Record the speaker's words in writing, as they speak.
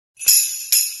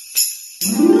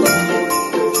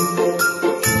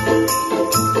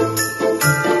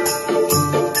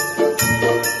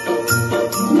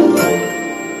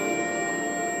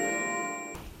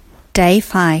Day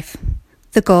 5.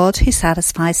 The God who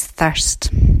satisfies thirst.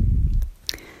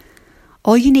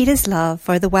 All you need is love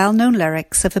are the well-known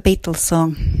lyrics of a Beatles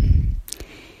song.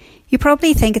 You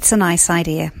probably think it's a nice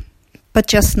idea, but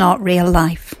just not real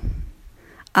life.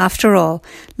 After all,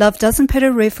 love doesn't put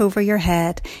a roof over your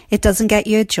head, it doesn't get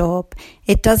you a job,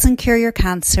 it doesn't cure your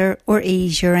cancer or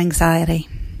ease your anxiety.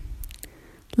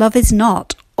 Love is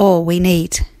not all we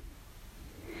need.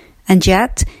 And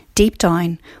yet, deep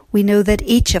down, we know that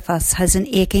each of us has an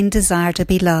aching desire to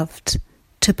be loved,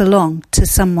 to belong to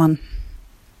someone.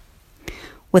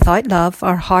 Without love,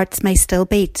 our hearts may still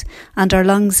beat and our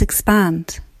lungs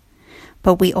expand.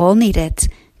 But we all need it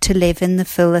to live in the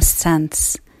fullest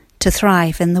sense, to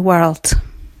thrive in the world.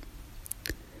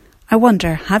 I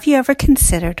wonder, have you ever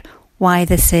considered why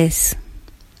this is?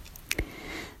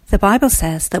 The Bible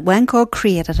says that when God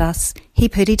created us, He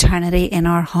put eternity in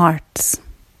our hearts.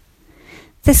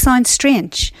 This sounds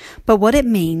strange, but what it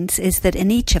means is that in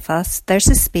each of us there's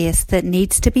a space that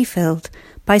needs to be filled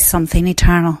by something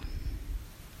eternal.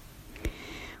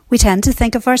 We tend to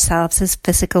think of ourselves as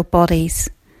physical bodies,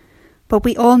 but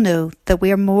we all know that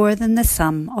we are more than the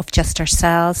sum of just our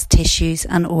cells, tissues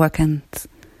and organs.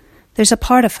 There's a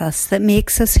part of us that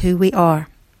makes us who we are.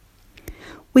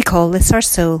 We call this our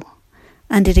soul,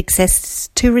 and it exists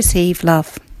to receive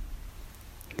love.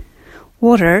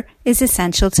 Water is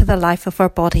essential to the life of our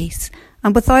bodies,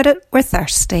 and without it, we're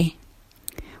thirsty.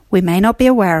 We may not be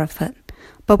aware of it,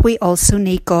 but we also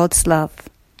need God's love,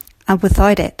 and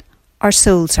without it, our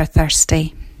souls are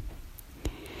thirsty.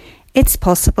 It's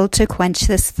possible to quench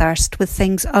this thirst with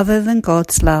things other than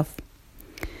God's love.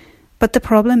 But the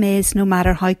problem is, no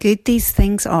matter how good these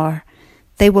things are,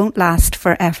 they won't last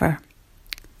forever.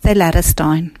 They let us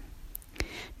down.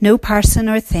 No person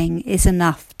or thing is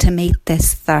enough to meet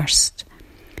this thirst.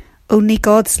 Only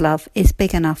God's love is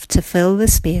big enough to fill the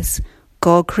space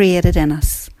God created in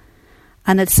us.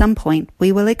 And at some point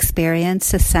we will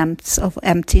experience a sense of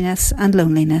emptiness and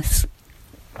loneliness.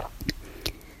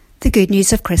 The good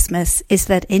news of Christmas is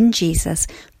that in Jesus,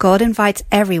 God invites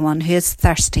everyone who is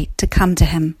thirsty to come to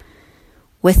Him,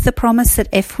 with the promise that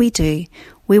if we do,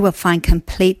 we will find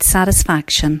complete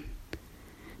satisfaction,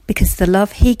 because the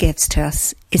love He gives to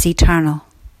us is eternal.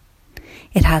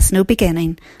 It has no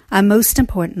beginning, and most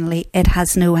importantly, it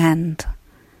has no end.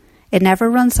 It never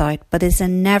runs out, but is a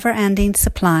never-ending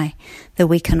supply that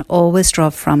we can always draw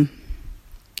from.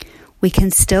 We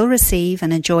can still receive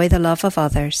and enjoy the love of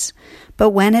others, but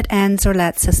when it ends or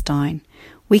lets us down,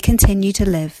 we continue to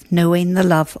live knowing the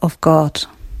love of God.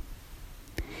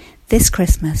 This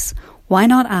Christmas, why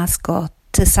not ask God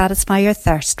to satisfy your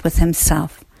thirst with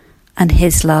Himself and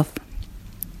His love?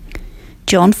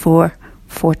 John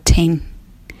 4:14.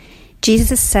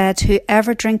 Jesus said,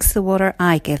 "Whoever drinks the water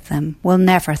I give them will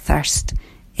never thirst.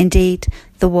 Indeed,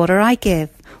 the water I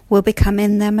give will become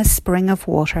in them a spring of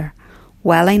water,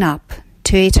 welling up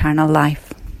to eternal life."